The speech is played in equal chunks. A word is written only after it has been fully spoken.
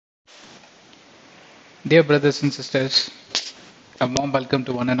Dear brothers and sisters, a warm welcome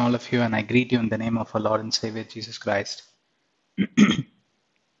to one and all of you, and I greet you in the name of our Lord and Savior Jesus Christ.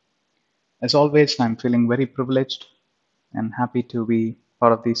 As always, I'm feeling very privileged and happy to be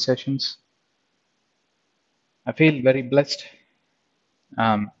part of these sessions. I feel very blessed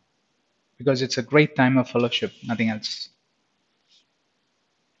um, because it's a great time of fellowship, nothing else.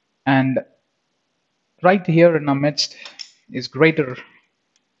 And right here in our midst is greater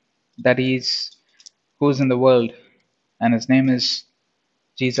that He is who is in the world, and His name is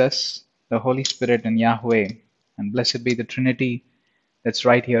Jesus, the Holy Spirit, and Yahweh. And blessed be the Trinity that's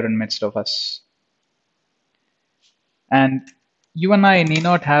right here in midst of us. And you and I need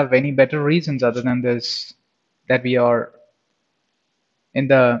not have any better reasons other than this, that we are in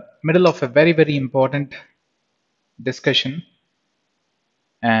the middle of a very, very important discussion.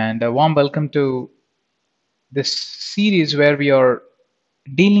 And a warm welcome to this series where we are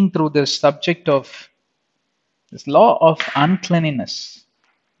dealing through the subject of this law of uncleanliness,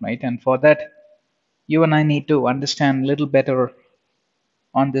 right? And for that, you and I need to understand a little better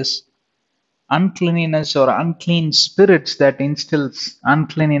on this uncleanliness or unclean spirits that instills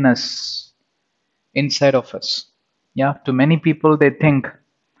uncleanliness inside of us. Yeah, to many people, they think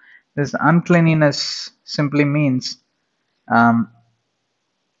this uncleanliness simply means um,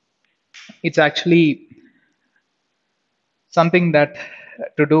 it's actually something that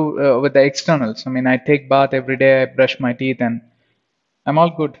to do with the externals. I mean, I take bath every day, I brush my teeth, and I'm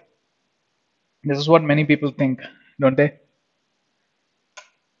all good. This is what many people think, don't they?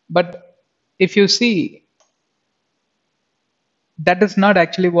 But if you see, that is not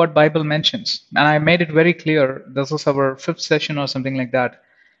actually what Bible mentions, and I made it very clear. This is our fifth session or something like that.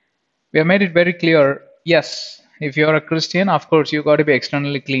 We have made it very clear. Yes, if you're a Christian, of course you got to be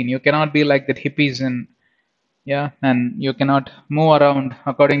externally clean. You cannot be like the hippies and and you cannot move around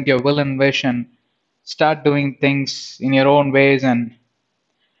according to your will and wish and start doing things in your own ways, and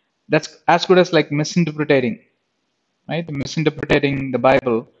that's as good as like misinterpreting, right? Misinterpreting the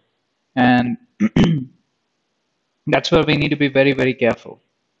Bible, and that's where we need to be very, very careful.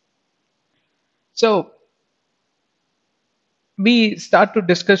 So we start to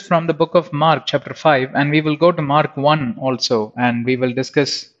discuss from the book of Mark, chapter 5, and we will go to Mark 1 also, and we will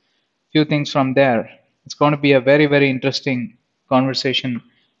discuss few things from there. It's going to be a very, very interesting conversation.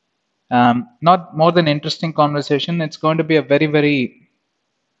 Not more than interesting conversation, it's going to be a very, very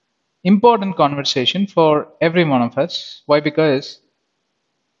important conversation for every one of us. Why? Because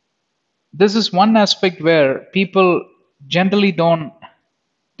this is one aspect where people generally don't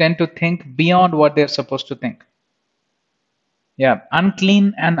tend to think beyond what they're supposed to think. Yeah,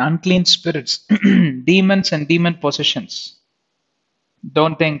 unclean and unclean spirits, demons and demon possessions.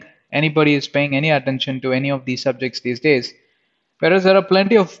 Don't think anybody is paying any attention to any of these subjects these days. Whereas there are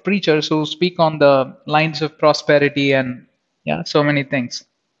plenty of preachers who speak on the lines of prosperity and so many things.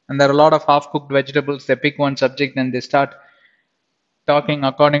 And there are a lot of half-cooked vegetables. They pick one subject and they start talking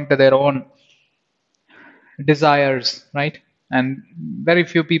according to their own desires, right? And very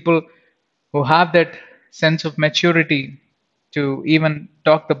few people who have that sense of maturity to even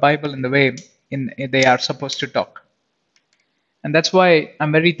talk the Bible in the way they are supposed to talk. And that's why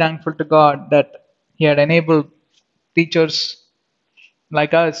I'm very thankful to God that He had enabled teachers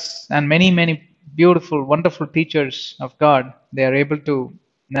like us and many, many beautiful, wonderful teachers of God. They are able to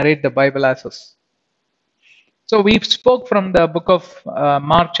narrate the Bible as us. So we spoke from the book of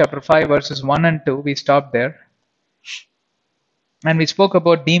Mark chapter 5 verses 1 and 2. We stopped there. And we spoke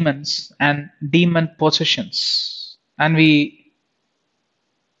about demons and demon possessions. And we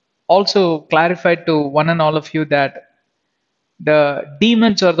also clarified to one and all of you that the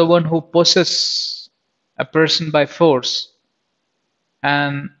demons are the one who possess a person by force.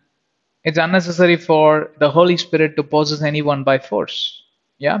 And it's unnecessary for the Holy Spirit to possess anyone by force.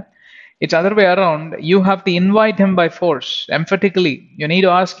 Yeah. It's other way around. You have to invite him by force, emphatically. You need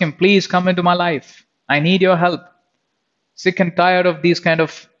to ask him, please come into my life. I need your help. Sick and tired of these kind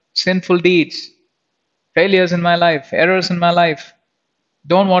of sinful deeds, failures in my life, errors in my life.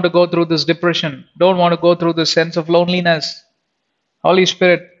 Don't want to go through this depression. Don't want to go through this sense of loneliness. Holy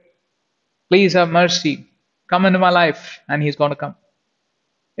Spirit, please have mercy. Come into my life. And he's going to come.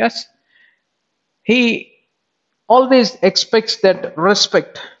 Yes. He always expects that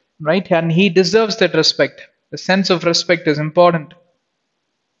respect, right? And he deserves that respect. The sense of respect is important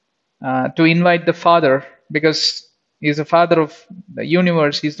to invite the Father, because He's the Father of the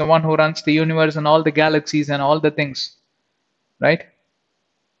universe. He's the one who runs the universe and all the galaxies and all the things, right?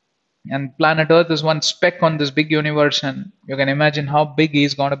 And planet Earth is one speck on this big universe, and you can imagine how big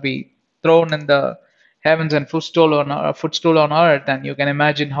He's going to be thrown in the heavens and footstool on earth, and you can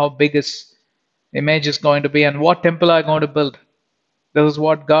imagine how big is image is going to be and what temple are you going to build. This is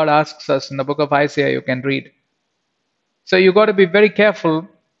what God asks us in the book of Isaiah, you can read. So you got to be very careful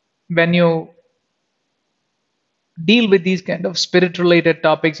when you deal with these kind of spirit related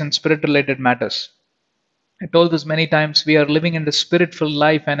topics and spirit related matters. I told this many times, we are living in the spirit filled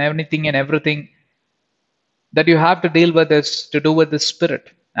life, and anything and everything that you have to deal with is to do with the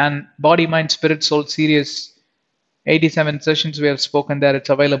spirit. And body, mind, spirit, soul series, 87 sessions we have spoken there. It's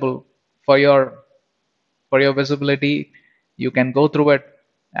available for your visibility. You can go through it,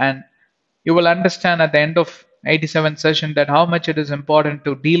 and you will understand at the end of 87 session that how much it is important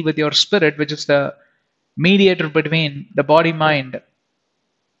to deal with your spirit, which is the mediator between the body, mind,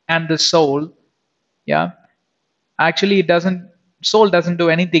 and the soul. Yeah, actually, it doesn't. Soul doesn't do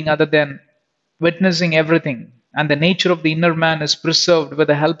anything other than witnessing everything, and the nature of the inner man is preserved with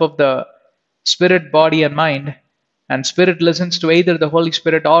the help of the spirit, body, and mind. And spirit listens to either the Holy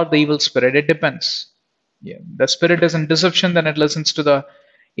Spirit or the evil spirit. It depends. Yeah, the spirit is in deception, then it listens to the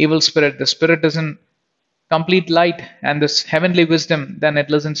evil spirit. The spirit is in complete light and this heavenly wisdom, then it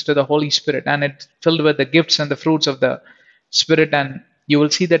listens to the Holy Spirit, and it's filled with the gifts and the fruits of the Spirit, and you will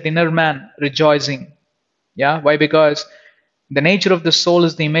see that inner man rejoicing. Yeah, why? Because the nature of the soul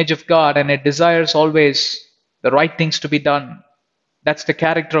is the image of God, and it desires always the right things to be done. That's the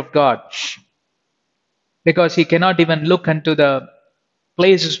character of God. Because he cannot even look into the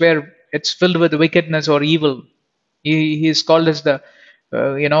places where it's filled with wickedness or evil. He is called as the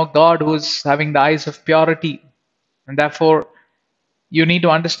God who's having the eyes of purity, and therefore you need to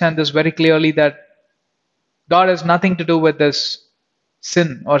understand this very clearly, that God has nothing to do with this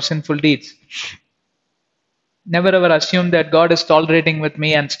sin or sinful deeds. Never ever assume that God is tolerating with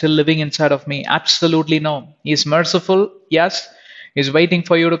me and still living inside of me. Absolutely no. He is merciful, yes. He's waiting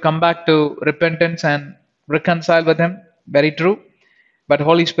for you to come back to repentance and reconcile with him. Very true. But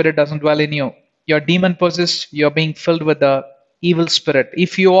Holy Spirit doesn't dwell in you. You're demon possessed, you're being filled with the evil spirit.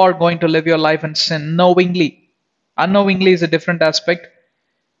 If you are going to live your life in sin knowingly, unknowingly is a different aspect,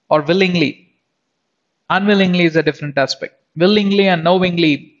 or willingly. Unwillingly is a different aspect. Willingly and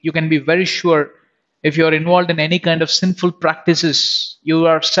knowingly, you can be very sure if you are involved in any kind of sinful practices, you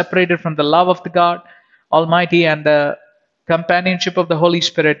are separated from the love of the God Almighty, and the companionship of the Holy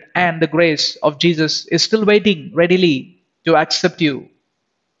Spirit and the grace of Jesus is still waiting readily to accept you.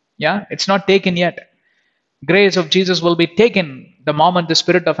 Yeah, it's not taken yet. Grace of Jesus will be taken the moment the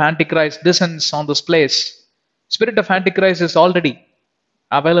spirit of Antichrist descends on this place. Spirit of Antichrist is already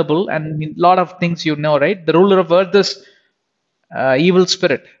available, and a lot of things you know, right? The ruler of earth is evil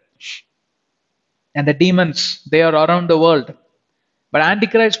spirit, and the demons, they are around the world. But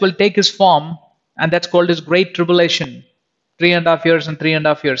Antichrist will take his form, and that's called his great tribulation. 3.5 years and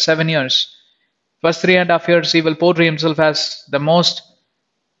 3.5 years, 7 years. First 3.5 years, he will portray himself as the most,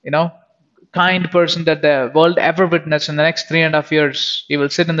 kind person that the world ever witnessed. In the next 3.5 years, he will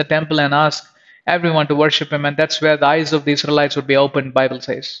sit in the temple and ask everyone to worship him, and that's where the eyes of the Israelites would be opened, Bible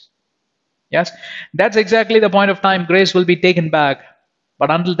says. Yes, that's exactly the point of time grace will be taken back. But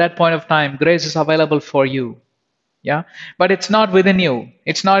until that point of time, grace is available for you. Yeah, but it's not within you.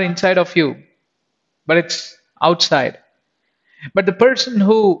 It's not inside of you, but it's outside. But the person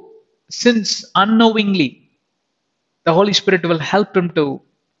who sins unknowingly, the Holy Spirit will help him to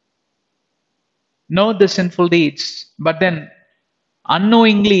know the sinful deeds. But then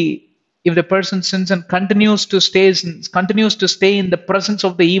unknowingly, if the person sins and continues to stay in the presence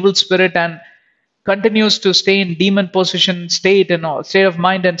of the evil spirit, and continues to stay in demon possession state and state of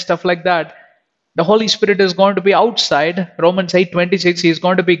mind and stuff like that, the Holy Spirit is going to be outside. Romans 8:26, he is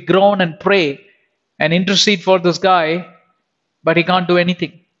going to be groan and pray and intercede for this guy, but he can't do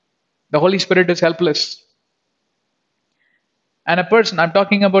anything. The Holy Spirit is helpless. And a person, I'm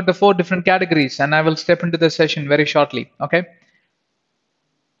talking about the 4 different categories, and I will step into the session very shortly. Okay?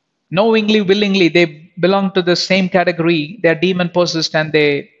 Knowingly, willingly, they belong to the same category. They are demon possessed, and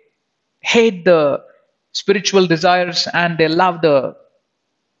they hate the spiritual desires, and they love the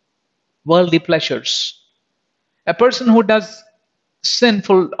worldly pleasures. A person who does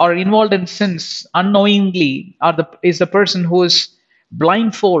sinful or involved in sins unknowingly is the person who is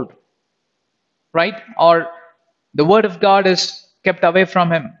blindfold, right? Or the word of God is kept away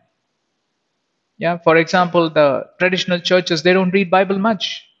from him. Yeah, for example, the traditional churches, they don't read Bible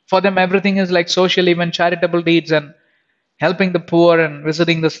much. For them, everything is like social event, charitable deeds, and helping the poor and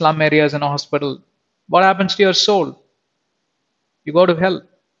visiting the slum areas and a hospital. What happens to your soul? You go to hell.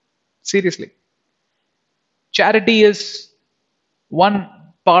 Seriously. Charity is one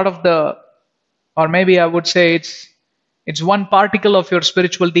part of or maybe I would say it's one particle of your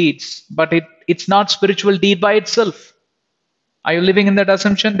spiritual deeds, but it's not spiritual deed by itself. Are you living in that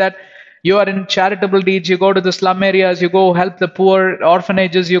assumption that You are in charitable deeds, you go to the slum areas, you go help the poor,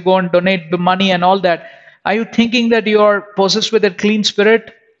 orphanages, you go and donate the money and all that. Are you thinking that you are possessed with a clean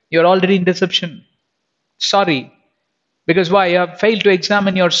spirit? You're already in deception. Sorry. Because why? You have failed to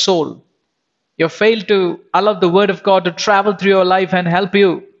examine your soul. You have failed to allow the word of God to travel through your life and help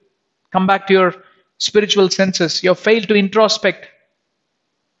you come back to your spiritual senses. You have failed to introspect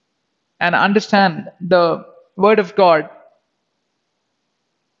and understand the word of God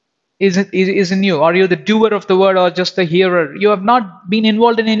is in you. Are you the doer of the word or just the hearer? You have not been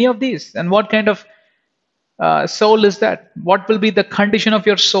involved in any of these. And what kind of soul is that? What will be the condition of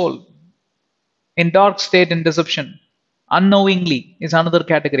your soul? In dark state in deception. Unknowingly is another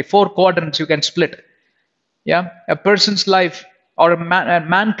category. 4 quadrants you can split. Yeah, a person's life or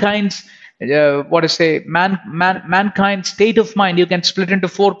mankind's mankind's state of mind you can split into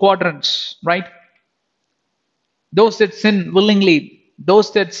 4 quadrants, right? Those that sin willingly,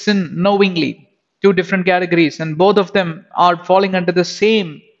 those that sin knowingly, 2 different categories, and both of them are falling under the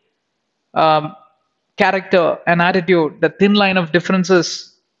same um, character and attitude. The thin line of differences.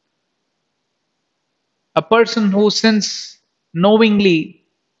 A person who sins knowingly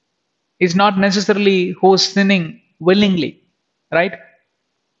is not necessarily who is sinning willingly, right?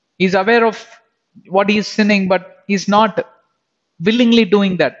 He's aware of what he is sinning, but he's not willingly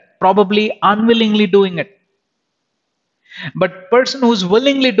doing that, probably unwillingly doing it. But person who's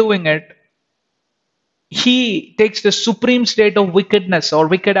willingly doing it, he takes the supreme state of wickedness or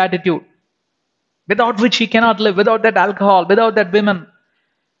wicked attitude, without which he cannot live, without that alcohol, without that women.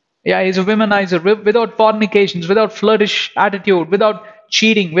 Yeah, he's a womanizer, without fornications, without flirtish attitude, without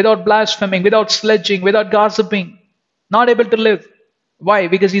cheating, without blaspheming, without sledging, without gossiping. Not able to live. Why?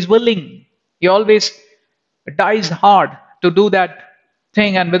 Because he's willing. He always dies hard to do that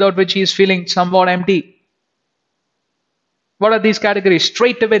thing, and without which he is feeling somewhat empty. What are these categories?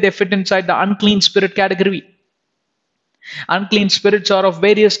 Straight away they fit inside the unclean spirit category. Unclean spirits are of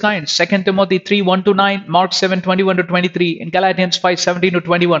various kinds. 2 Timothy 3, 1-9, Mark 7, 21-23, in Galatians 5,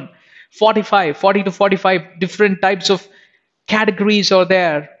 17-21. 40 to 45 different types of categories are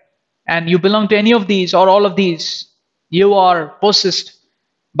there. And you belong to any of these or all of these. You are possessed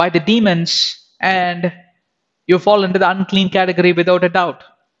by the demons and you fall into the unclean category without a doubt.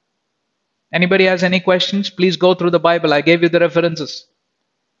 Anybody has any questions? Please go through the Bible. I gave you the references.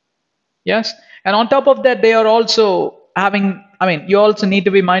 Yes? And on top of that, they are also you also need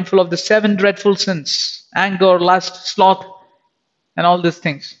to be mindful of the 7 dreadful sins: anger, lust, sloth, and all these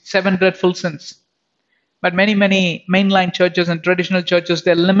things. 7 dreadful sins. But many mainline churches and traditional churches,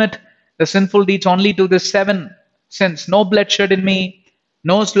 they limit the sinful deeds only to the 7 sins. No bloodshed in me,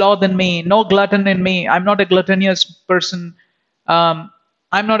 no sloth in me, no glutton in me. I'm not a gluttonous person.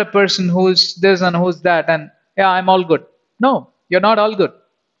 I'm not a person who's this and who's that, and yeah, I'm all good. No, you're not all good.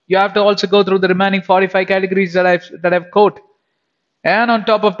 You have to also go through the remaining 45 categories that I've quoted. And on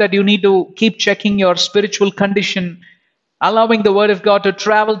top of that, you need to keep checking your spiritual condition, allowing the word of God to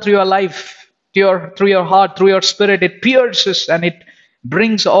travel through your life, through your heart, through your spirit. It pierces and it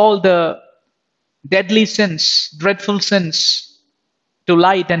brings all the deadly sins, dreadful sins to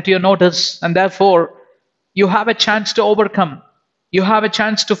light and to your notice. And therefore, you have a chance to overcome. You have a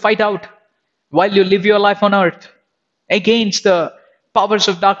chance to fight out while you live your life on earth against the powers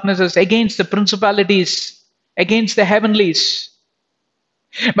of darknesses, against the principalities, against the heavenlies.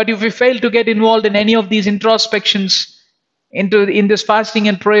 But if you fail to get involved in any of these introspections in this fasting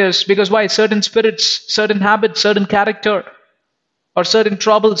and prayers, because why? Certain spirits, certain habits, certain character, or certain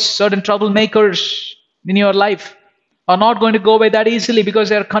troubles, certain troublemakers in your life are not going to go away that easily because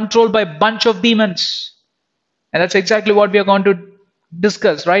they are controlled by a bunch of demons. And that's exactly what we are going to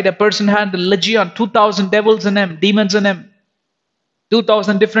discuss, right? A person had the legion, 2,000 devils in him, demons in him.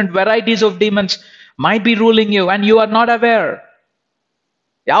 2,000 different varieties of demons might be ruling you and you are not aware.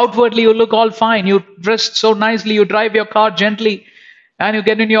 Outwardly, you look all fine. You dress so nicely. You drive your car gently and you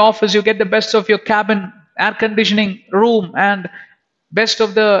get in your office. You get the best of your cabin, air conditioning room, and best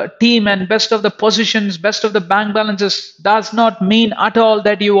of the team and best of the positions, best of the bank balances. Does not mean at all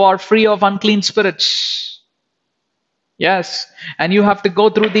that you are free of unclean spirits. Yes, and you have to go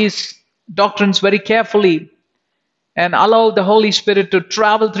through these doctrines very carefully and allow the Holy Spirit to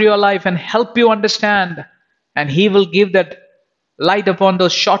travel through your life and help you understand. And He will give that light upon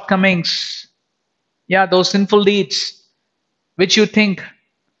those shortcomings. Yeah, those sinful deeds, which you think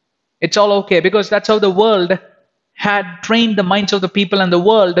it's all okay. Because that's how the world had trained the minds of the people. And the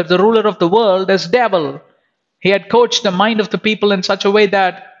world, the ruler of the world, is devil. He had coached the mind of the people in such a way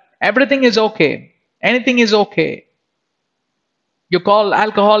that everything is okay. Anything is okay. You call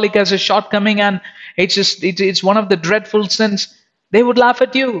alcoholic as a shortcoming and it's one of the dreadful sins. They would laugh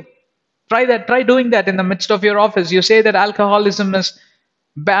at you. Try that. Try doing that in the midst of your office. You say that alcoholism is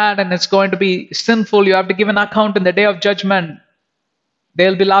bad and it's going to be sinful. You have to give an account in the day of judgment.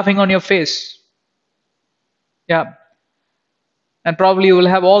 They'll be laughing on your face. Yeah. And probably you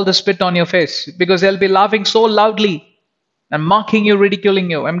will have all the spit on your face because they'll be laughing so loudly and mocking you, ridiculing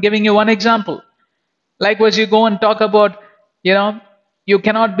you. I'm giving you one example. Likewise, you go and talk about, you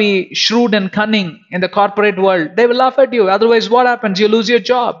cannot be shrewd and cunning in the corporate world. They will laugh at you. Otherwise, what happens? You lose your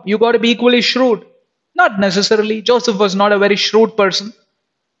job. You got to be equally shrewd. Not necessarily. Joseph was not a very shrewd person.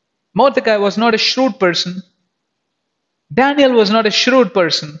 Mordecai was not a shrewd person. Daniel was not a shrewd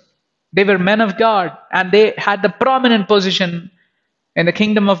person. They were men of God and they had the prominent position in the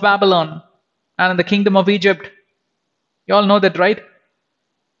kingdom of Babylon and in the kingdom of Egypt. You all know that, right?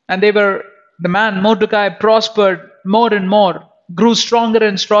 And the man Mordecai prospered more and more, grew stronger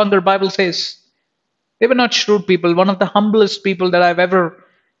and stronger, Bible says. They were not shrewd people, one of the humblest people that I've ever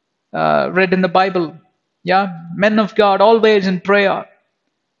read in the Bible. Yeah, men of God, always in prayer.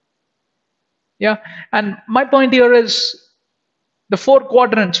 Yeah, and my point here is the 4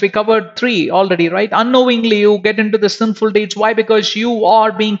 quadrants, we covered 3 already, right? Unknowingly, you get into the sinful deeds. Why? Because you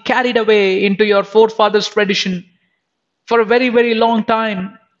are being carried away into your forefathers' tradition. For a very, very long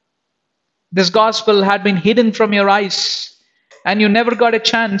time, this gospel had been hidden from your eyes, and you never got a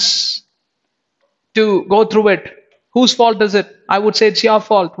chance to go through it. Whose fault is it? I would say it's your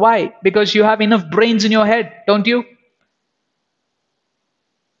fault. Why? Because you have enough brains in your head, don't you?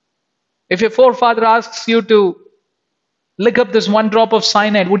 If your forefather asks you to lick up this 1 drop of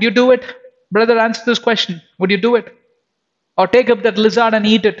cyanide, would you do it? Brother, answer this question. Would you do it? Or take up that lizard and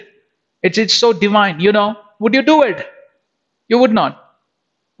eat it? It's so divine, Would you do it? You would not.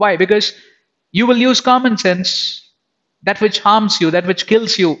 Why? Because you will use common sense, that which harms you, that which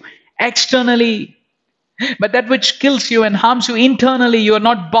kills you externally. But that which kills you and harms you internally, you are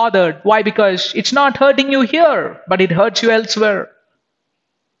not bothered. Why? Because it's not hurting you here, but it hurts you elsewhere.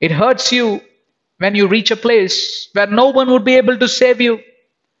 It hurts you when you reach a place where no one would be able to save you.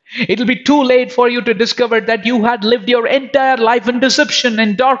 It'll be too late for you to discover that you had lived your entire life in deception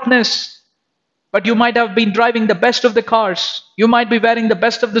and darkness. But you might have been driving the best of the cars. You might be wearing the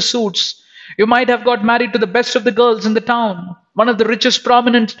best of the suits. You might have got married to the best of the girls in the town. One of the richest,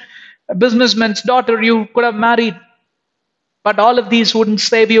 prominent businessman's daughter you could have married. But all of these wouldn't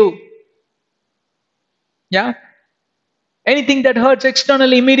save you. Yeah? Anything that hurts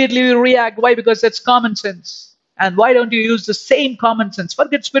externally, immediately you react. Why? Because that's common sense. And why don't you use the same common sense?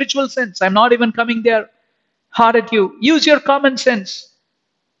 Forget spiritual sense. I'm not even coming there hard at you. Use your common sense.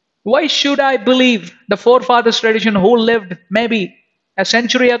 Why should I believe the forefathers' tradition who lived maybe a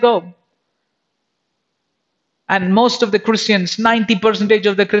century ago? And most of the Christians, 90%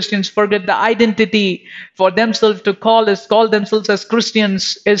 of the Christians, forget the identity for themselves to call themselves as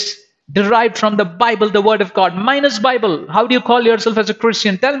Christians is derived from the Bible, the Word of God. Minus Bible, how do you call yourself as a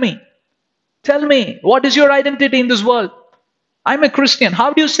Christian? Tell me. Tell me, what is your identity in this world? I'm a Christian.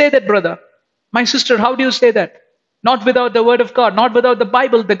 How do you say that, brother? My sister, how do you say that? Not without the Word of God, not without the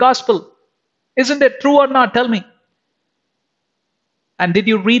Bible, the Gospel. Isn't it true or not? Tell me. And did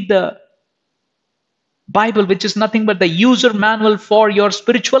you read the Bible, which is nothing but the user manual for your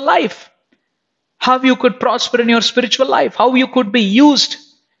spiritual life? How you could prosper in your spiritual life, how you could be used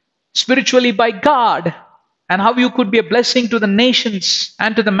spiritually by God, and how you could be a blessing to the nations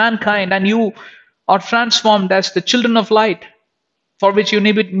and to the mankind, and you are transformed as the children of light, for which you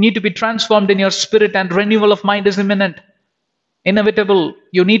need to be transformed in your spirit, and renewal of mind is imminent, inevitable.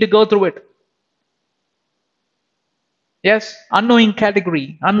 You need to go through it. Yes, unknowing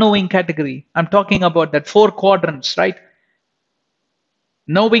category. I'm talking about that 4 quadrants, right?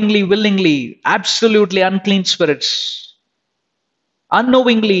 Knowingly, willingly, absolutely unclean spirits.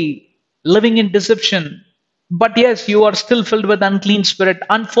 Unknowingly, living in deception. But yes, you are still filled with unclean spirit.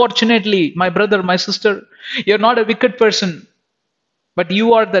 Unfortunately, my brother, my sister, you're not a wicked person. But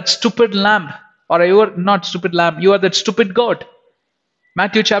you are that stupid lamb. Or you are not stupid lamb. You are that stupid goat.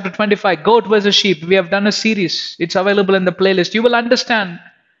 Matthew chapter 25, goat versus sheep. We have done a series. It's available in the playlist. You will understand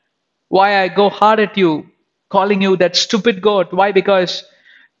why I go hard at you, calling you that stupid goat. Why? Because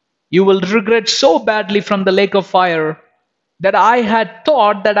you will regret so badly from the lake of fire that I had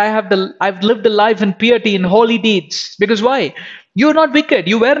thought that I've lived a life in piety, in holy deeds. Because why? You're not wicked.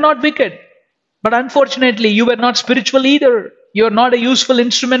 You were not wicked. But unfortunately, you were not spiritual either. You're not a useful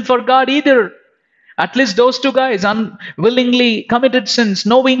instrument for God either. At least those 2 guys unwillingly committed sins.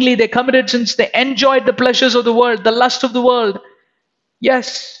 Knowingly they committed sins. They enjoyed the pleasures of the world, the lust of the world.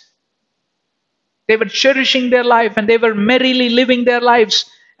 Yes. They were cherishing their life and they were merrily living their lives.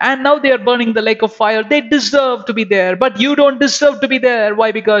 And now they are burning the lake of fire. They deserve to be there. But you don't deserve to be there.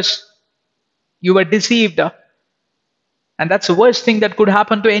 Why? Because You were deceived. And that's the worst thing that could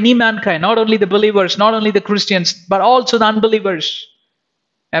happen to any mankind, not only the believers, not only the Christians, but also the unbelievers.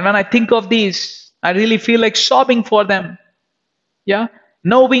 And when I think of these, I really feel like sobbing for them. Yeah?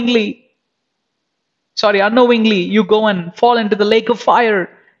 Unknowingly, you go and fall into the lake of fire,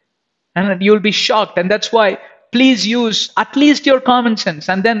 and you'll be shocked. And that's why, please use at least your common sense,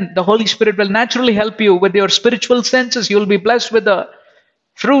 and then the Holy Spirit will naturally help you with your spiritual senses. You'll be blessed with the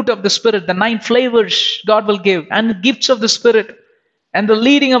fruit of the Spirit, the 9 flavors God will give, and gifts of the Spirit, and the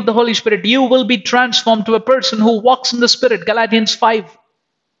leading of the Holy Spirit. You will be transformed to a person who walks in the Spirit. Galatians 5.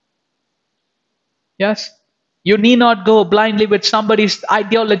 Yes? You need not go blindly with somebody's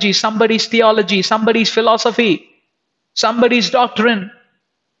ideology, somebody's theology, somebody's philosophy, somebody's doctrine.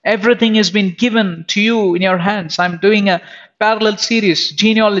 Everything has been given to you in your hands. I'm doing a parallel series,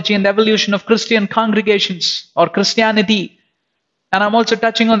 Genealogy and Evolution of Christian Congregations or Christianity. And I'm also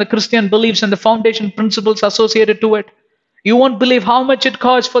touching on the Christian beliefs and the foundation principles associated to it. You won't believe how much it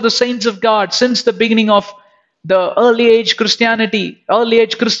cost for the saints of God since the beginning of the early age Christianity. Early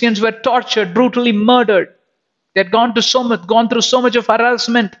age Christians were tortured, brutally murdered. They'd gone through so much of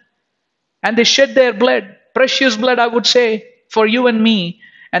harassment, and they shed their blood, precious blood, I would say, for you and me.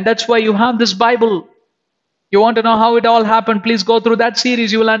 And that's why you have this Bible. You want to know how it all happened? Please go through that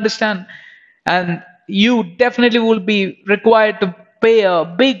series. You will understand. And you definitely will be required to pay a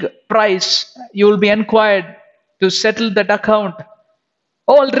big price. You will be inquired to settle that account.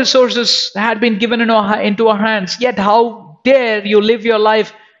 All resources had been given into our hands. Yet how dare you live your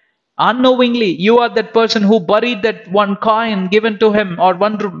life unknowingly? You are that person who buried that one coin given to him, or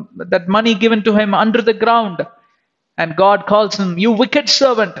that money given to him under the ground. And God calls him, you wicked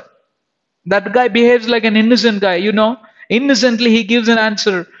servant. That guy behaves like an innocent guy, Innocently he gives an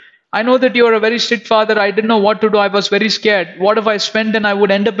answer. I know that you are a very strict father. I didn't know what to do. I was very scared. What if I spent and I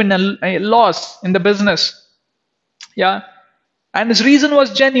would end up in a loss in the business? Yeah. And his reason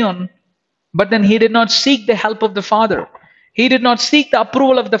was genuine. But then he did not seek the help of the father. He did not seek the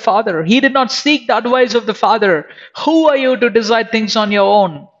approval of the father. He did not seek the advice of the father. Who are you to decide things on your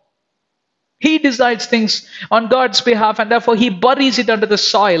own? He decides things on God's behalf, and therefore he buries it under the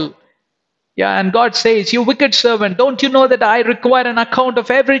soil. Yeah, and God says, you wicked servant, don't you know that I require an account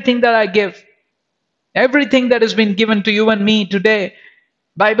of everything that I give? Everything that has been given to you and me today.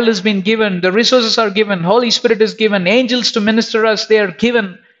 Bible has been given, the resources are given, Holy Spirit is given, angels to minister us, they are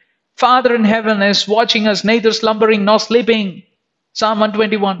given. Father in heaven is watching us, neither slumbering nor sleeping. Psalm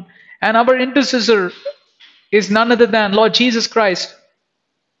 121. And our intercessor is none other than Lord Jesus Christ,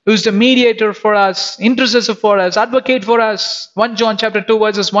 who's the mediator for us, intercessor for us, advocate for us. 1 John chapter 2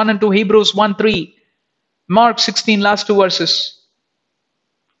 verses 1 and 2, Hebrews 1:3, Mark 16, last 2 verses.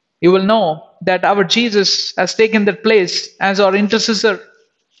 You will know that our Jesus has taken that place as our intercessor.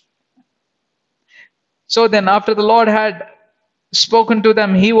 So then after the Lord had spoken to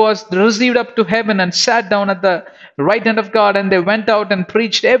them, he was received up to heaven and sat down at the right hand of God, and they went out and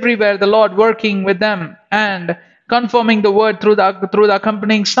preached everywhere, the Lord working with them and confirming the word through the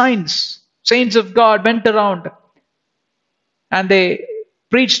accompanying signs. Saints of God went around and they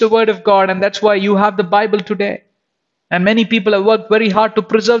preached the word of God, and that's why you have the Bible today. And many people have worked very hard to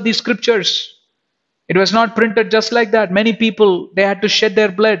preserve these scriptures. It was not printed just like that. Many people, they had to shed their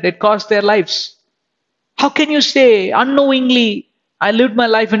blood. It cost their lives. How can you say unknowingly, I lived my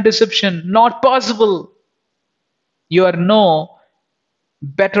life in deception? Not possible. You are no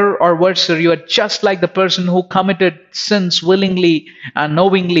better or worse. You are just like the person who committed sins willingly and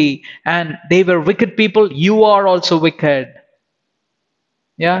knowingly, and they were wicked people. You are also wicked.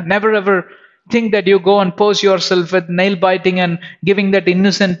 Yeah, never ever think that you go and pose yourself with nail biting and giving that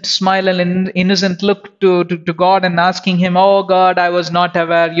innocent smile and innocent look to God and asking him, oh God, I was not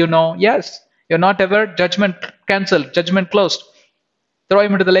aware, Yes, you're not aware. Judgment cancelled, judgment closed. Throw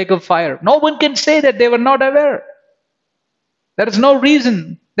him into the lake of fire. No one can say that they were not aware. There is no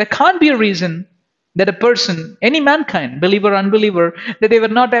reason, there can't be a reason that a person, any mankind, believer or unbeliever, that they were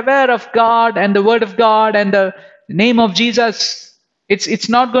not aware of God and the word of God and the name of Jesus. It's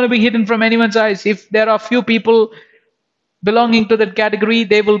not going to be hidden from anyone's eyes. If there are few people belonging to that category,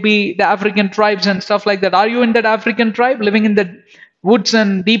 they will be the African tribes and stuff like that. Are you in that African tribe, living in the woods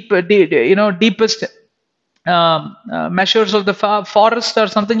and deepest measures of the forest or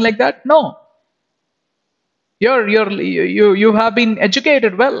something like that? No. You have been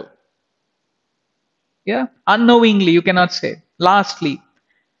educated well. Yeah, unknowingly, you cannot say. Lastly,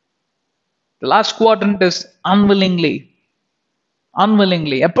 the last quadrant is unwillingly.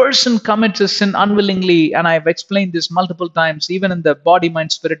 Unwillingly. A person commits a sin unwillingly, and I've explained this multiple times, even in the body,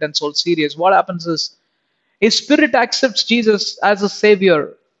 mind, spirit, and soul series. What happens is, a spirit accepts Jesus as a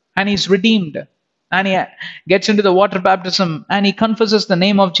savior. and he's redeemed, and he gets into the water baptism, and he confesses the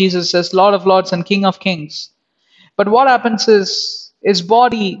name of Jesus as Lord of Lords and King of Kings. But what happens is his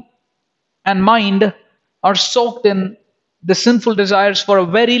body and mind are soaked in the sinful desires for a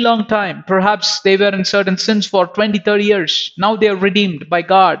very long time. Perhaps they were in certain sins for 20, 30 years. Now they are redeemed by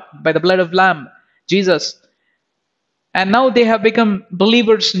God, by the blood of Lamb, Jesus. And now they have become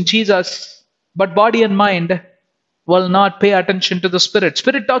believers in Jesus, but body and mind will not pay attention to the spirit.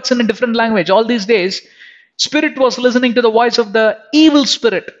 Spirit talks in a different language. All these days, spirit was listening to the voice of the evil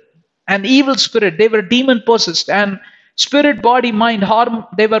spirit. An evil spirit, they were demon possessed, and spirit, body, mind,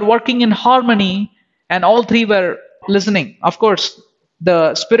 they were working in harmony, and all three were listening. Of course,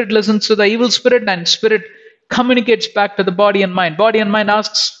 the spirit listens to the evil spirit, and spirit communicates back to the body and mind. Body and mind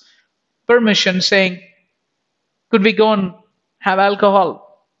asks permission, saying, could we go and have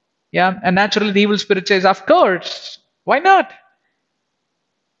alcohol? Yeah, and naturally the evil spirit says, of course, why not?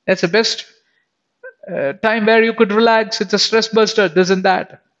 That's the best time where you could relax. It's a stress buster, this and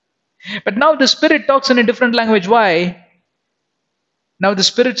that. But now the spirit talks in a different language. Why? Now the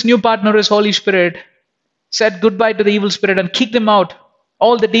spirit's new partner is Holy Spirit. Said goodbye to the evil spirit and kicked him out.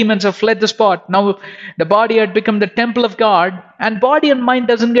 All the demons have fled the spot. Now the body had become the temple of God, and body and mind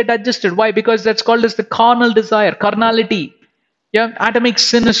doesn't get adjusted. Why? Because that's called as the carnal desire, carnality. Yeah, atomic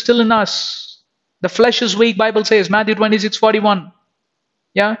sin is still in us. The flesh is weak, Bible says, Matthew 26:41.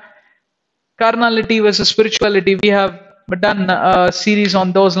 Yeah, carnality versus spirituality. We have done a series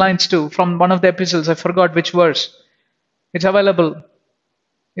on those lines too, from one of the epistles. I forgot which verse. It's available.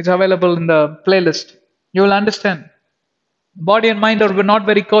 It's available in the playlist. You will understand. Body and mind are not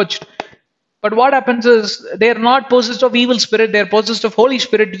very coached. But what happens is they are not possessed of evil spirit. They are possessed of Holy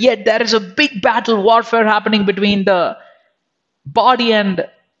Spirit. Yet there is a big battle, warfare happening between the body and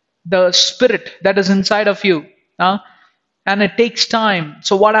the spirit that is inside of you. And it takes time.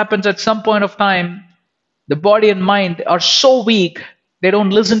 So what happens at some point of time, the body and mind are so weak, they don't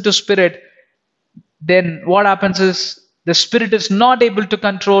listen to spirit. Then what happens is the spirit is not able to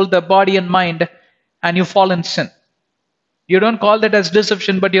control the body and mind, and you fall in sin. You don't call that as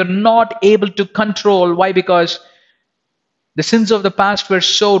deception, but you're not able to control. Why? Because the sins of the past were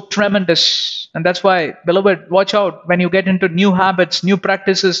so tremendous. And that's why, beloved, watch out when you get into new habits, new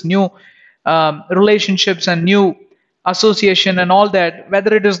practices, new relationships, and new association and all that,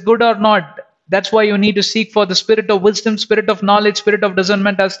 whether it is good or not. That's why you need to seek for the spirit of wisdom, spirit of knowledge, spirit of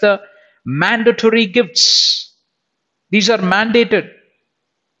discernment as the mandatory gifts. These are mandated.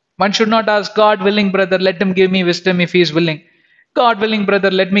 One should not ask, God willing, brother, let him give me wisdom if he is willing. God willing, brother,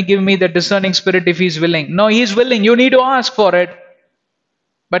 let me give me the discerning spirit if he is willing. No, he is willing. You need to ask for it.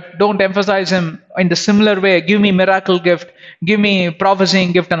 But don't emphasize him in the similar way. Give me miracle gift. Give me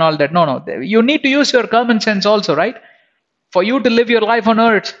prophesying gift and all that. No. You need to use your common sense also, right? For you to live your life on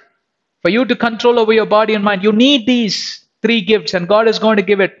earth, for you to control over your body and mind, you need these three gifts, and God is going to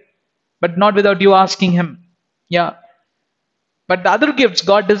give it, but not without you asking him. Yeah. But the other gifts,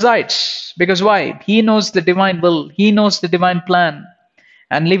 God decides. Because why? He knows the divine will. He knows the divine plan.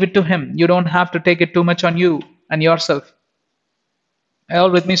 And leave it to him. You don't have to take it too much on you and yourself. Are you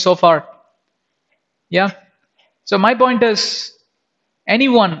all with me so far? Yeah. So my point is,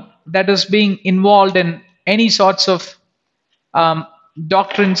 anyone that is being involved in any sorts of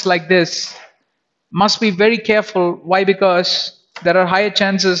doctrines like this must be very careful. Why? Because there are higher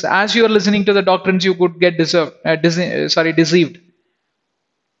chances as you are listening to the doctrines you could get deceived.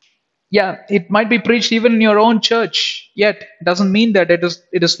 Yeah, it might be preached even in your own church, yet doesn't mean that it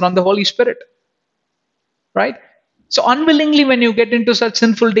is from the Holy Spirit. Right? So unwillingly when you get into such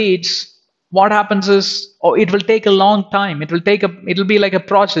sinful deeds, what happens is, it will take a long time. It'll be like a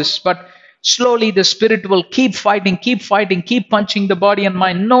process, but slowly the spirit will keep fighting, keep punching the body and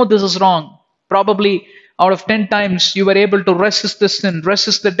mind. No, this is wrong. Probably out of 10 times, you were able to resist the sin,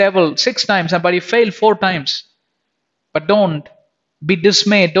 resist the devil 6 times, but you failed 4 times. But don't be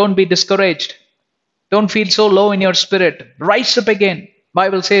dismayed. Don't be discouraged. Don't feel so low in your spirit. Rise up again.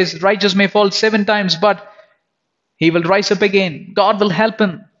 Bible says, righteous may fall 7 times, but he will rise up again. God will help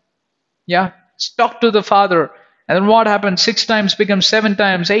him. Yeah. Talk to the Father. And then what happens? 6 times becomes 7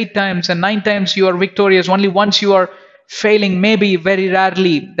 times, 8 times, and 9 times you are victorious. Only once you are failing, maybe very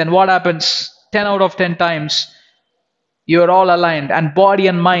rarely. Then what happens? 10 out of 10 times, you are all aligned. And body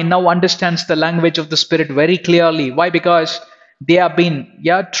and mind now understands the language of the Spirit very clearly. Why? Because they have been,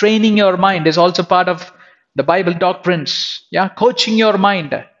 training your mind is also part of the Bible doctrines. Coaching your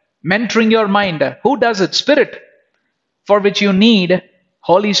mind, mentoring your mind. Who does it? Spirit. For which you need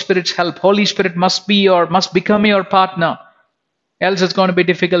Holy Spirit's help. Holy Spirit must become your partner. Else it's going to be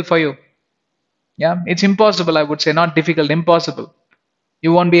difficult for you. Yeah, it's impossible, I would say. Not difficult, impossible.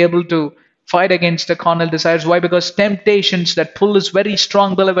 You won't be able to fight against the carnal desires. Why? Because temptations, that pull is very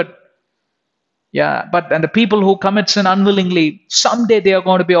strong, beloved. Yeah, but and the people who commit sin unwillingly, someday they are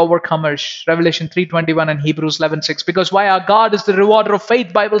going to be overcomers. Revelation 3:21 and Hebrews 11:6. Because why? Our God is the rewarder of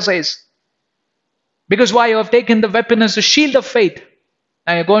faith, Bible says. Because why? You have taken the weapon as a shield of faith.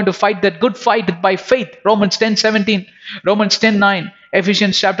 And you're going to fight that good fight by faith. Romans 10:17, Romans 10:9,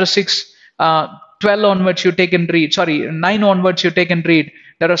 Ephesians chapter 6, 12 onwards you take and read. Sorry, 9 onwards you take and read.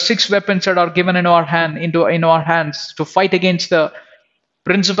 There are 6 weapons that are given in our hands to fight against the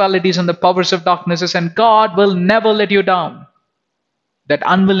principalities and the powers of darknesses, and God will never let you down. That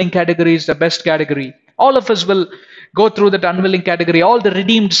unwilling category is the best category. All of us will go through that unwilling category. All the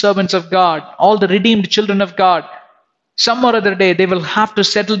redeemed servants of God, all the redeemed children of God, some or other day they will have to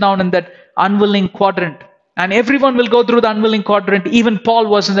settle down in that unwilling quadrant. And everyone will go through the unwilling quadrant. Even Paul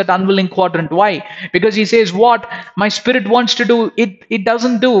was in that unwilling quadrant. Why? Because he says, what my spirit wants to do, it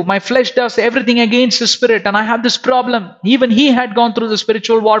doesn't do. My flesh does everything against the spirit. And I have this problem. Even he had gone through the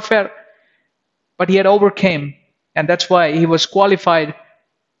spiritual warfare. But he had overcame. And that's why he was qualified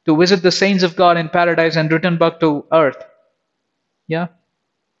to visit the saints of God in paradise and return back to earth. Yeah.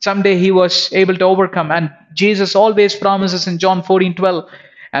 Someday he was able to overcome. And Jesus always promises in John 14:12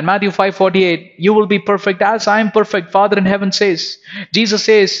 and Matthew 5:48, you will be perfect as I am perfect, Father in heaven says. Jesus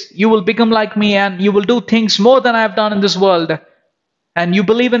says, you will become like me and you will do things more than I have done in this world. And you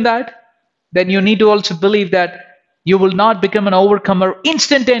believe in that? Then you need to also believe that you will not become an overcomer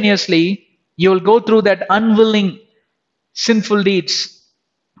instantaneously. You will go through that unwilling, sinful deeds.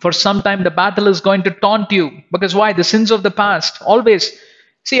 For some time, the battle is going to taunt you. Because why? The sins of the past always.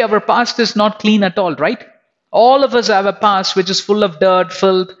 See, our past is not clean at all, right? All of us have a past which is full of dirt,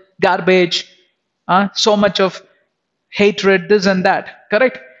 filth, garbage, so much of hatred, this and that.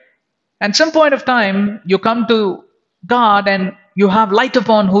 Correct? And some point of time, you come to God and you have light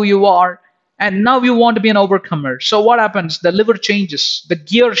upon who you are. And now you want to be an overcomer. So what happens? The liver changes. The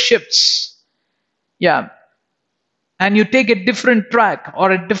gear shifts. Yeah. And you take a different track or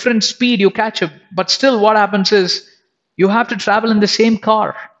a different speed, you catch up. But still what happens is you have to travel in the same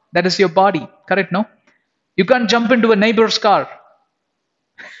car. That is your body. Correct, no? You can't jump into a neighbor's car.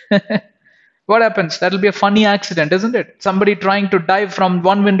 What happens? That'll be a funny accident, isn't it? Somebody trying to dive from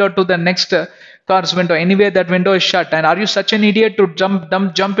one window to the next car's window. Anyway, that window is shut. And are you such an idiot to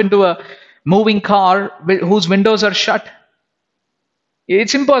jump into a moving car whose windows are shut?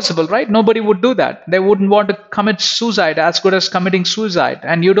 It's impossible, right? Nobody would do that. They wouldn't want to commit suicide as good as committing suicide.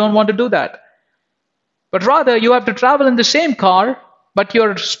 And you don't want to do that. But rather, you have to travel in the same car, but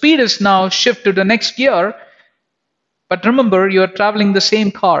your speed is now shift to the next gear. But remember, you are traveling the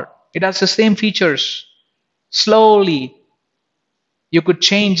same car. It has the same features. Slowly, you could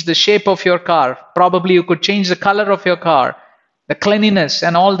change the shape of your car. Probably you could change the color of your car, the cleanliness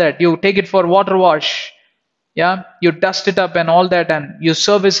and all that. You take it for water wash. Yeah, you dust it up and all that, and you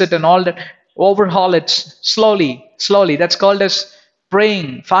service it and all that. Overhaul it slowly. That's called as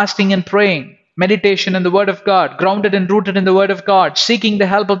praying, fasting and praying. Meditation in the Word of God, grounded and rooted in the Word of God, seeking the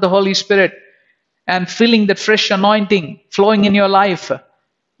help of the Holy Spirit, and feeling that fresh anointing flowing in your life.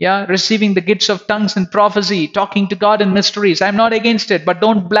 Yeah, receiving the gifts of tongues and prophecy, talking to God in mysteries. I'm not against it, but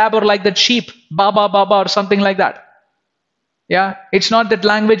don't blabber like that sheep, baba, baba, or something like that. Yeah, it's not that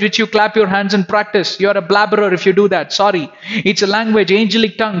language which you clap your hands and practice. You're a blabberer if you do that. Sorry. It's a language,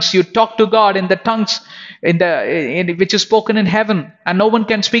 angelic tongues. You talk to God in the tongues which is spoken in heaven. And no one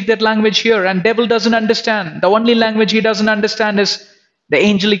can speak that language here. And devil doesn't understand. The only language he doesn't understand is the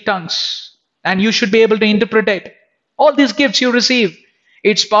angelic tongues. And you should be able to interpret it. All these gifts you receive,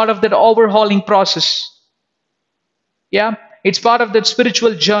 it's part of that overhauling process. Yeah, it's part of that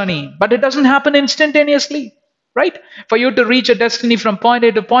spiritual journey. But it doesn't happen instantaneously. Right? For you to reach a destiny from point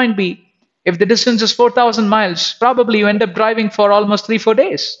A to point B, if the distance is 4,000 miles, probably you end up driving for almost 3-4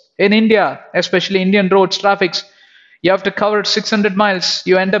 days. In India, especially Indian roads, traffics, you have to cover 600 miles.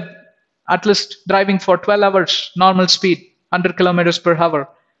 You end up at least driving for 12 hours, normal speed, 100 kilometers per hour.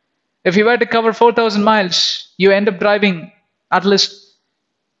 If you were to cover 4,000 miles, you end up driving at least,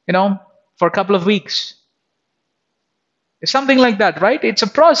 for a couple of weeks. It's something like that, right? It's a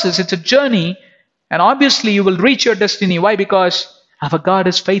process. It's a journey. And obviously you will reach your destiny. Why? Because our God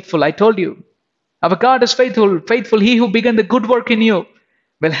is faithful. I told you. Our God is faithful. Faithful. He who began the good work in you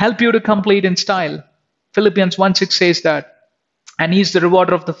will help you to complete in style. Philippians 1:6 says that. And he's the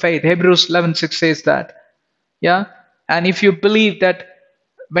rewarder of the faith. Hebrews 11:6 says that. Yeah. And if you believe that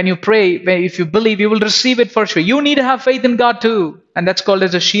when you pray, if you believe, you will receive it for sure. You need to have faith in God too. And that's called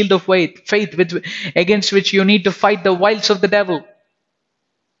as a shield of faith. Faith against which you need to fight the wiles of the devil.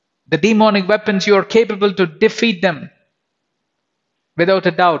 The demonic weapons, you are capable to defeat them. without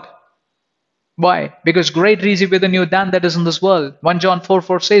a doubt. Why? Because greater is he within you than that is in this world. 1 John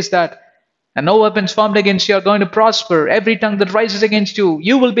 4:4 says that. And no weapons formed against you are going to prosper. Every tongue that rises against you,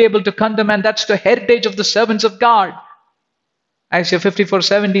 you will be able to condemn, and that's the heritage of the servants of God. Isaiah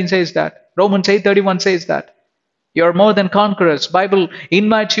 54:17 says that. Romans 8:31 says that. You're more than conquerors. Bible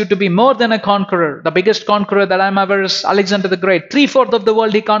invites you to be more than a conqueror. The biggest conqueror that I'm ever is Alexander the Great. 3/4 of the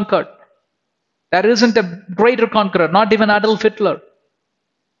world he conquered. There isn't a greater conqueror, not even Adolf Hitler.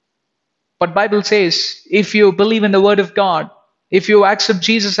 But Bible says, if you believe in the word of God, if you accept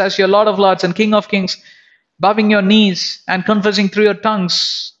Jesus as your Lord of Lords and King of Kings, bowing your knees and confessing through your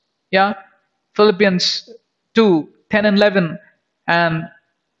tongues, yeah, Philippians 2:10 and 11, and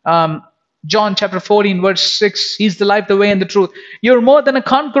John chapter 14 verse 6, he's the life, the way, and the truth. You're more than a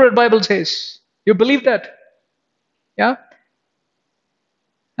conqueror, Bible says. You believe that? Yeah?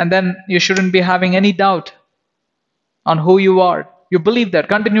 And then you shouldn't be having any doubt on who you are. You believe that.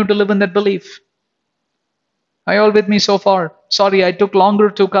 Continue to live in that belief. Are you all with me so far? Sorry, I took longer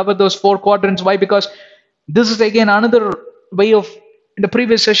to cover those 4 quadrants. Why? Because this is again another way of, in the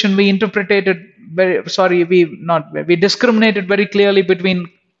previous session we we discriminated very clearly between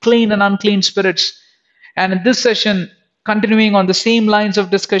clean and unclean spirits. And in this session, continuing on the same lines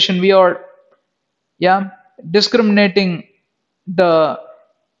of discussion, we are discriminating the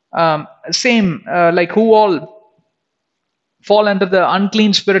like who all fall under the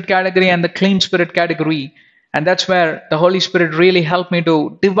unclean spirit category and the clean spirit category. And that's where the Holy Spirit really helped me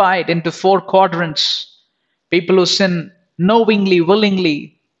to divide into 4 quadrants. People who sin knowingly,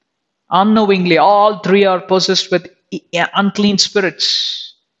 willingly, unknowingly, all 3 are possessed with unclean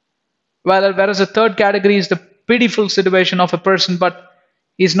spirits. Whereas the third category is the pitiful situation of a person, but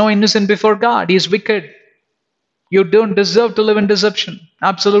he's no innocent before God. He is wicked. You don't deserve to live in deception.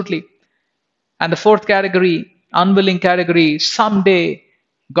 Absolutely. And the fourth category, unwilling category, someday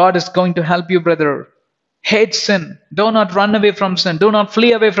God is going to help you, brother. Hate sin. Do not run away from sin. Do not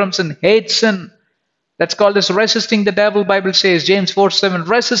flee away from sin. Hate sin. That's called as resisting the devil. Bible says, James 4:7,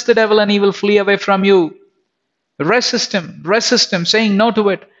 resist the devil and he will flee away from you. Resist him, saying no to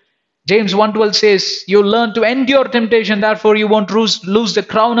it. James 1:12 says, you learn to endure temptation, therefore you won't lose the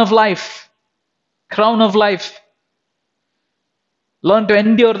crown of life. Crown of life. Learn to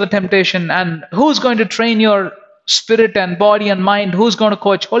endure the temptation. And who's going to train your spirit and body and mind? Who's going to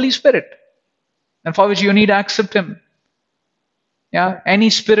coach? Holy Spirit. And for which you need to accept him. Yeah, any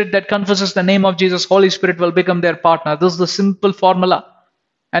spirit that confesses the name of Jesus, Holy Spirit will become their partner. This is the simple formula.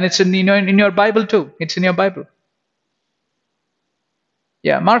 And it's in your Bible too. It's in your Bible.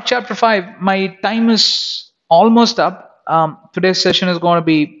 Yeah, Mark chapter 5. My time is almost up. Today's session is going to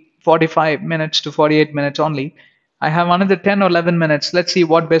be 45 minutes to 48 minutes only. I have another 10 or 11 minutes. Let's see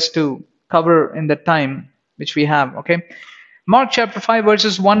what best to cover in the time which we have. Okay. Mark chapter 5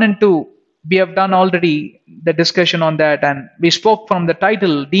 verses 1 and 2. We have done already the discussion on that, and we spoke from the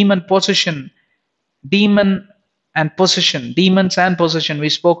title, demon possession, demon and possession, demons and possession. We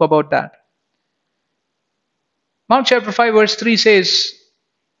spoke about that. Mark chapter 5 verse 3 says,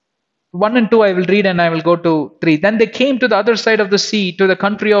 1 and 2 I will read and I will go to 3. Then they came to the other side of the sea, to the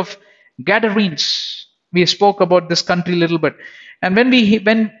country of Gadarenes. We spoke about this country a little bit. And when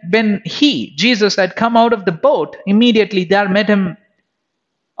Jesus, had come out of the boat, immediately there met him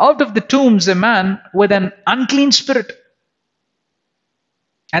out of the tombs a man with an unclean spirit.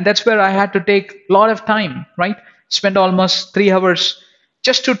 And that's where I had to take a lot of time, right? Spend almost 3 hours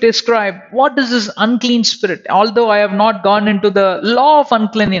just to describe what is this unclean spirit. Although I have not gone into the law of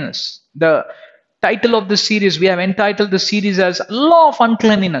uncleanliness. The title of this series, we have entitled the series as Law of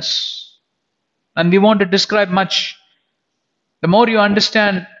Uncleanliness. And we want to describe much. The more you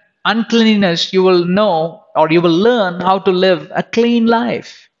understand uncleanliness, you will know, or you will learn how to live a clean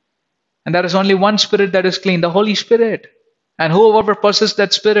life. And there is only one spirit that is clean, the Holy Spirit. And whoever possesses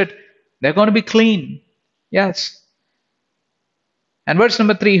that spirit, they're going to be clean. Yes. And verse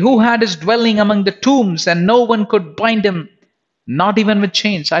number 3, who had his dwelling among the tombs, and no one could bind him, not even with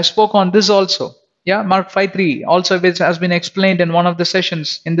chains. I spoke on this also. Yeah, Mark 5:3 also has been explained in one of the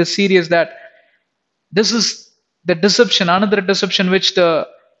sessions in this series, that this is the deception, another deception which the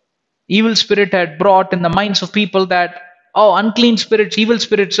evil spirit had brought in the minds of people, that, oh, unclean spirits, evil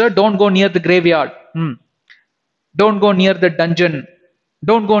spirits, sir, don't go near the graveyard. Don't go near the dungeon.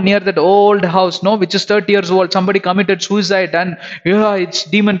 Don't go near that old house, no, which is 30 years old. Somebody committed suicide and yeah, it's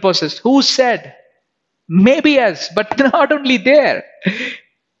demon possessed. Who said? Maybe yes, but not only there.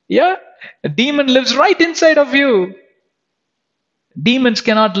 Yeah, a demon lives right inside of you. Demons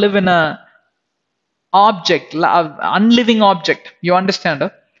cannot live in a object, unliving object. You understand? Huh?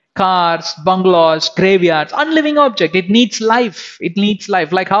 Cars, bungalows, graveyards, unliving object. It needs life. It needs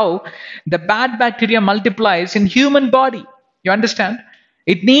life. Like how the bad bacteria multiplies in human body. You understand?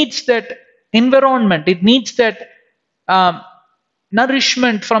 It needs that environment. It needs that um,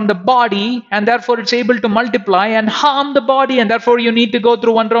 nourishment from the body, and therefore it's able to multiply and harm the body, and therefore you need to go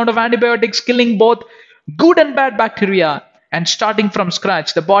through one round of antibiotics, killing both good and bad bacteria. And starting from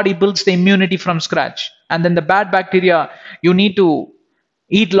scratch, the body builds the immunity from scratch. And then the bad bacteria, you need to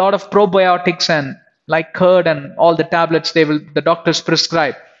eat a lot of probiotics and like curd and all the tablets the doctors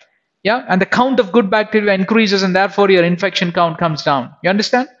prescribe. Yeah, and the count of good bacteria increases, and therefore your infection count comes down. You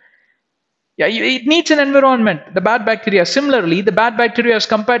understand? Yeah, it needs an environment, the bad bacteria. Similarly, the bad bacteria, as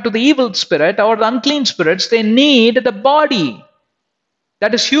compared to the evil spirit or the unclean spirits, they need the body,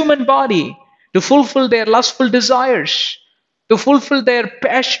 that is human body, to fulfill their lustful desires, to fulfill their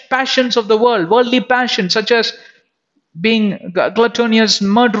passions of the world, worldly passions, such as being gluttonous,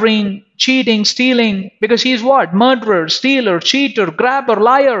 murdering, cheating, stealing, because he is what? Murderer, stealer, cheater, grabber,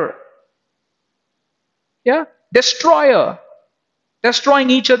 liar. Yeah, destroyer,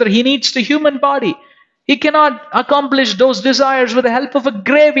 destroying each other. He needs the human body. He cannot accomplish those desires with the help of a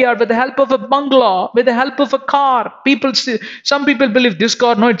graveyard, with the help of a bungalow, with the help of a car. Some people believe this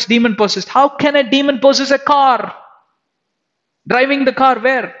car, no, it's demon possessed. How can a demon possess a car? Driving the car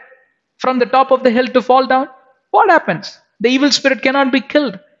where? From the top of the hill to fall down? What happens? The evil spirit cannot be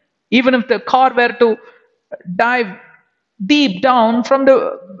killed. Even if the car were to dive deep down from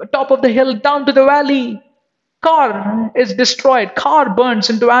the top of the hill down to the valley, car is destroyed. Car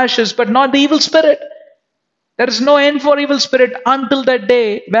burns into ashes, but not the evil spirit. There is no end for evil spirit until that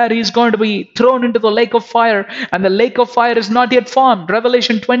day where he is going to be thrown into the lake of fire, and the lake of fire is not yet formed.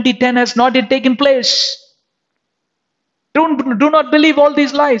 Revelation 20:10 has not yet taken place. Do not believe all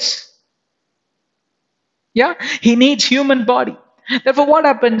these lies. Yeah, he needs human body. Therefore, what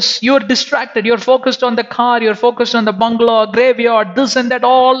happens? You're distracted. You're focused on the car. You're focused on the bungalow, graveyard, this and that,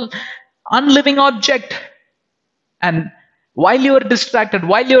 all unliving object. And while you are distracted,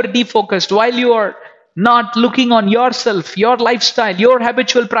 while you are defocused, while you are not looking on yourself, your lifestyle, your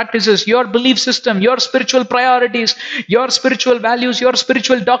habitual practices, your belief system, your spiritual priorities, your spiritual values, your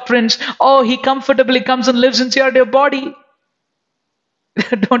spiritual doctrines, oh, he comfortably comes and lives inside your body.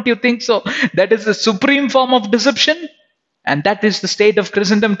 Don't you think so? That is the supreme form of deception. And that is the state of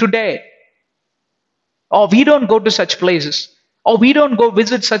Christendom today. Oh, we don't go to such places. Or we don't go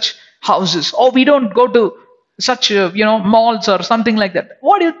visit such houses. Or we don't go to such malls or something like that.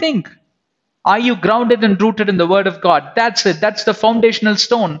 What do you think? Are you grounded and rooted in the Word of God? That's it. That's the foundational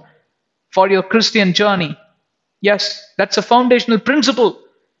stone for your Christian journey. Yes, that's a foundational principle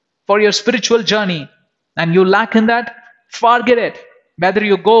for your spiritual journey. And you lack in that, forget it. Whether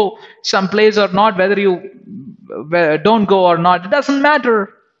you go someplace or not, whether you don't go or not, it doesn't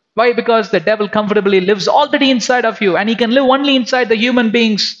matter. Why? Because the devil comfortably lives already inside of you, and he can live only inside the human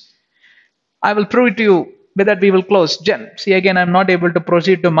beings. I will prove it to you. With that, we will close. See, again, I'm not able to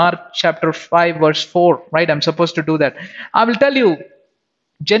proceed to Mark chapter 5, verse 4, right? I'm supposed to do that. I will tell you,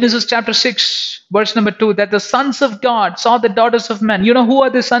 Genesis chapter 6, verse number 2, that the sons of God saw the daughters of men. You know who are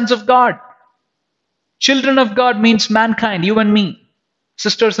the sons of God? Children of God means mankind, you and me,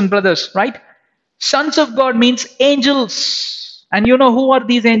 sisters and brothers, right? Sons of God means angels. And you know who are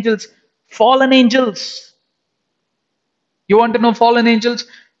these angels? Fallen angels. You want to know fallen angels?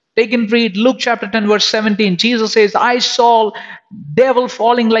 Take and read Luke chapter 10, verse 17. Jesus says, I saw devil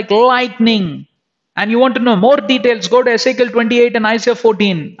falling like lightning. And you want to know more details, go to Ezekiel 28 and Isaiah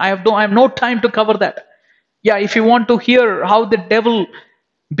 14. I have no time to cover that. Yeah, if you want to hear how the devil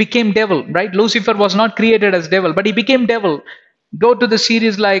became devil, right? Lucifer was not created as devil, but he became devil. Go to the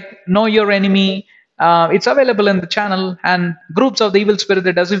series like Know Your Enemy. It's available in the channel, and Groups of the Evil Spirit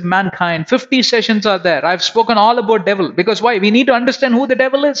that Deceive Mankind. 50 sessions are there. I've spoken all about devil. Because why? We need to understand who the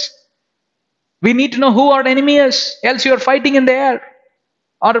devil is. We need to know who our enemy is. Else you're fighting in the air.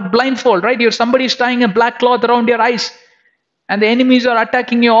 Or blindfold, right? Somebody's tying a black cloth around your eyes. And the enemies are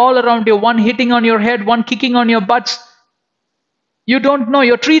attacking you all around you. One hitting on your head, one kicking on your butts. You don't know.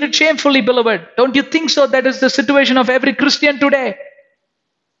 You're treated shamefully, beloved. Don't you think so? That is the situation of every Christian today.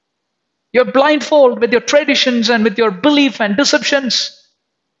 You're blindfolded with your traditions and with your belief and deceptions.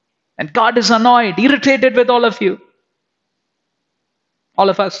 And God is annoyed, irritated with all of you. All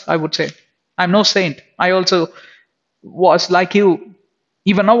of us, I would say. I'm no saint. I also was like you.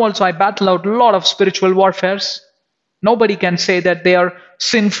 Even now also I battle out a lot of spiritual warfares. Nobody can say that they are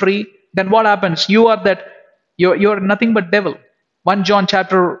sin-free. Then what happens? You're nothing but devil. 1 John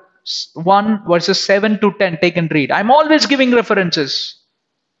chapter 1 verses 7 to 10. Take and read. I'm always giving references.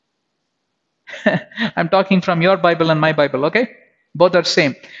 I'm talking from your Bible and my Bible, okay? Both are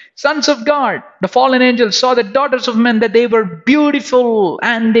same. Sons of God, the fallen angels saw the daughters of men that they were beautiful,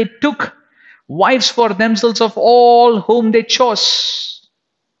 and they took wives for themselves of all whom they chose.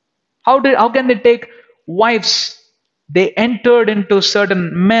 How can they take wives? They entered into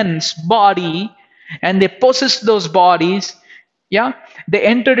certain men's body and they possessed those bodies. Yeah, they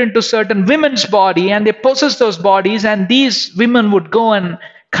entered into certain women's body and they possessed those bodies, and these women would go and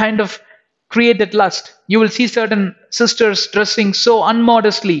kind of create that lust. You will see certain sisters dressing so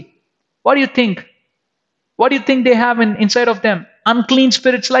unmodestly. What do you think? What do you think they have inside of them? Unclean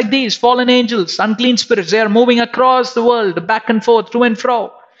spirits like these, fallen angels, unclean spirits. They are moving across the world, back and forth, to and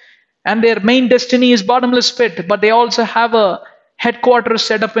fro. And their main destiny is bottomless pit, but they also have a headquarters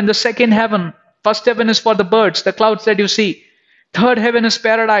set up in the second heaven. First heaven is for the birds, the clouds that you see. Third heaven is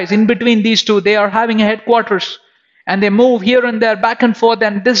paradise. In between these two, they are having a headquarters. And they move here and there, back and forth,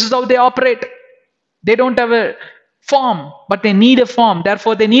 and this is how they operate. They don't have a form, but they need a form.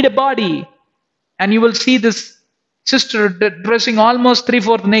 Therefore, they need a body. And you will see this sister dressing almost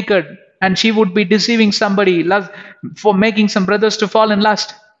 3/4 naked, and she would be deceiving somebody for making some brothers to fall in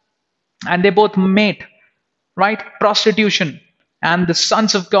lust. And they both mate, right? Prostitution. And the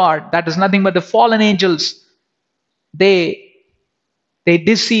sons of God, that is nothing but the fallen angels, they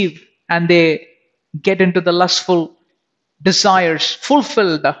deceive and they get into the lustful desires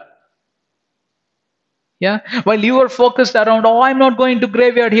fulfilled. Yeah, while you are focused around, oh, I'm not going to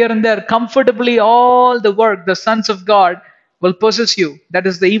graveyard here and there, comfortably all the work, the sons of God will possess you. That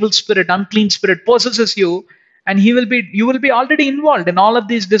is the evil spirit, unclean spirit possesses you, and you will be already involved in all of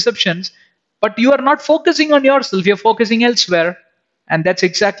these deceptions, but you are not focusing on yourself, you're focusing elsewhere, and that's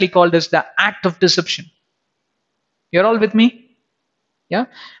exactly called as the act of deception. You're all with me? Yeah,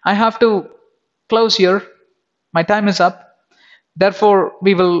 I have to close here. My time is up. Therefore,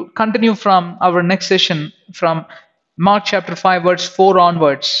 we will continue from our next session from Mark chapter 5, verse 4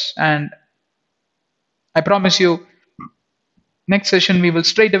 onwards. And I promise you, next session we will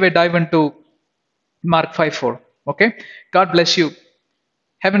straight away dive into Mark 5:4. Okay? God bless you.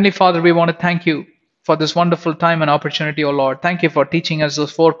 Heavenly Father, we want to thank you for this wonderful time and opportunity, O Lord. Thank you for teaching us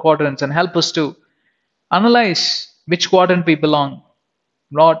those 4 quadrants and help us to analyze which quadrant we belong.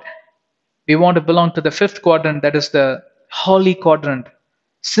 Lord, we want to belong to the 5th quadrant, that is the holy quadrant,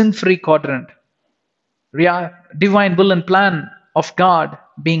 sin-free quadrant, divine will and plan of God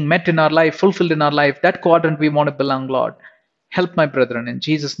being met in our life, fulfilled in our life. That quadrant we want to belong, Lord. Help my brethren. In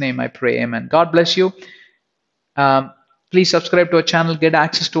Jesus' name I pray, amen. God bless you. Please subscribe to our channel, get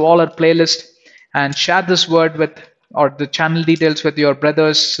access to all our playlists, and share this word with, or the channel details with your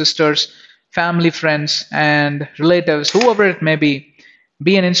brothers, sisters, family, friends, and relatives, whoever it may be.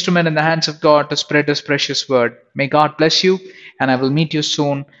 Be an instrument in the hands of God to spread His precious word. May God bless you, and I will meet you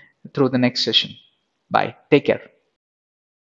soon through the next session. Bye. Take care.